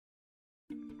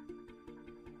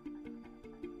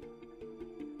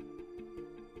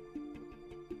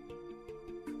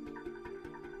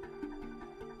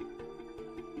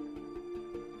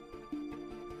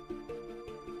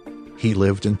He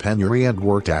lived in penury and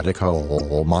worked at a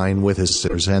coal mine with his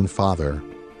sisters and father.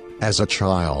 As a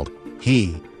child,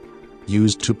 he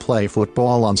used to play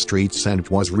football on streets and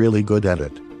was really good at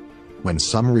it. When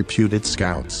some reputed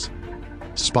scouts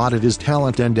spotted his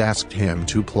talent and asked him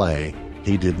to play,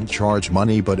 he didn't charge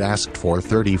money but asked for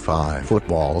 35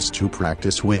 footballs to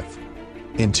practice with.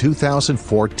 In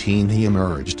 2014 he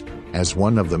emerged as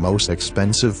one of the most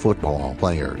expensive football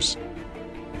players.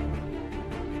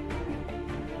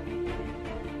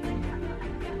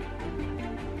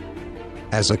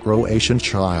 As a Croatian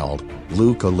child,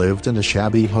 Luka lived in a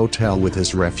shabby hotel with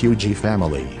his refugee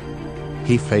family.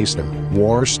 He faced a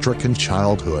war-stricken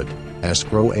childhood, as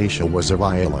Croatia was a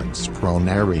violence-prone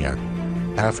area.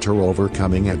 After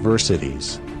overcoming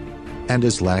adversities and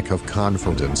his lack of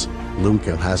confidence,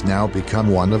 Luka has now become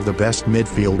one of the best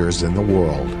midfielders in the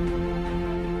world.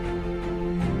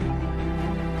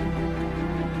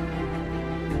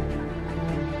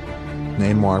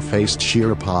 Neymar faced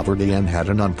sheer poverty and had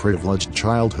an unprivileged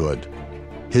childhood.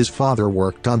 His father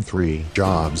worked on 3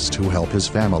 jobs to help his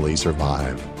family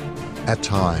survive. At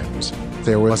times,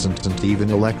 there wasn't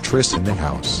even electricity in the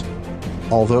house.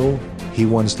 Although he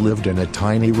once lived in a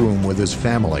tiny room with his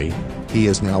family, he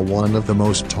is now one of the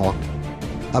most talked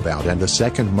about and the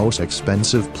second most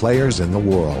expensive players in the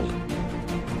world.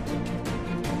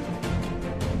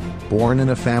 Born in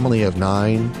a family of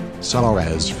 9,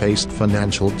 Suarez faced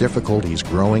financial difficulties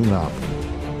growing up.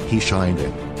 He shined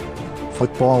in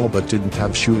football but didn't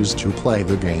have shoes to play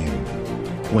the game.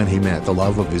 When he met the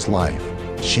love of his life,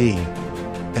 she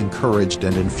encouraged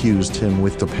and infused him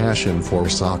with the passion for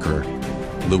soccer.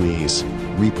 Luis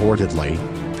reportedly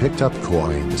picked up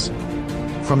coins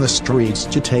from the streets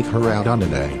to take her out on a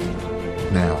date.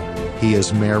 Now, he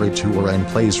is married to her and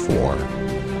plays for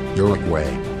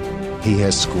Uruguay. He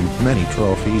has scooped many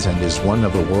trophies and is one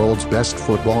of the world's best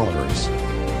footballers.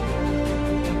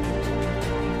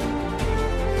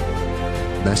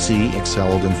 Messi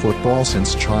excelled in football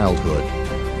since childhood.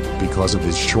 Because of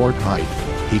his short height,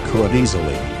 he could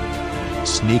easily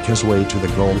sneak his way to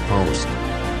the goal post,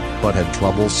 but had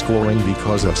trouble scoring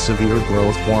because of severe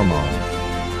growth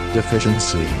hormone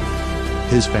deficiency.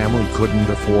 His family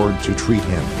couldn't afford to treat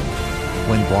him.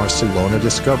 When Barcelona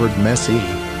discovered Messi,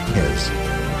 his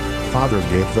father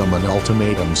gave them an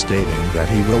ultimatum stating that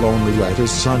he will only let his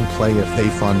son play if they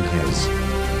fund his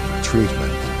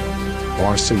treatment.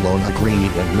 Barcelona agreed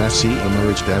and Messi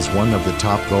emerged as one of the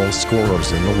top goal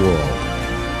scorers in the world.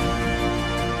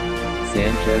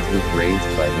 Sanchez was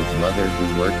raised by his mother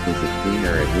who worked as a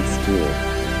cleaner at his school.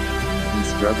 He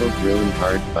struggled really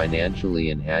hard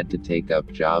financially and had to take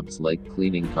up jobs like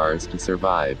cleaning cars to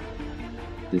survive.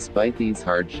 Despite these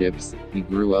hardships, he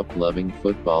grew up loving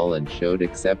football and showed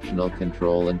exceptional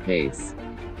control and pace.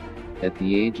 At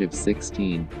the age of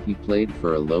 16, he played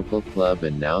for a local club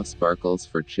and now sparkles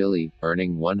for Chile,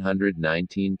 earning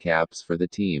 119 caps for the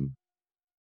team.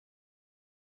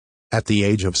 At the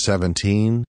age of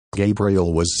 17,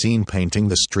 Gabriel was seen painting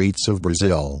the streets of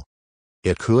Brazil.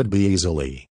 It could be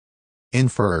easily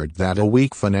inferred that a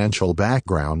weak financial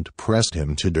background pressed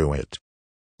him to do it.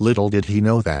 Little did he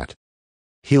know that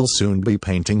he'll soon be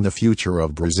painting the future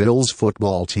of Brazil's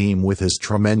football team with his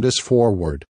tremendous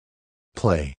forward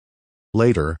play.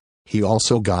 Later, he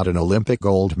also got an Olympic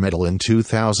gold medal in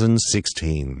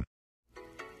 2016.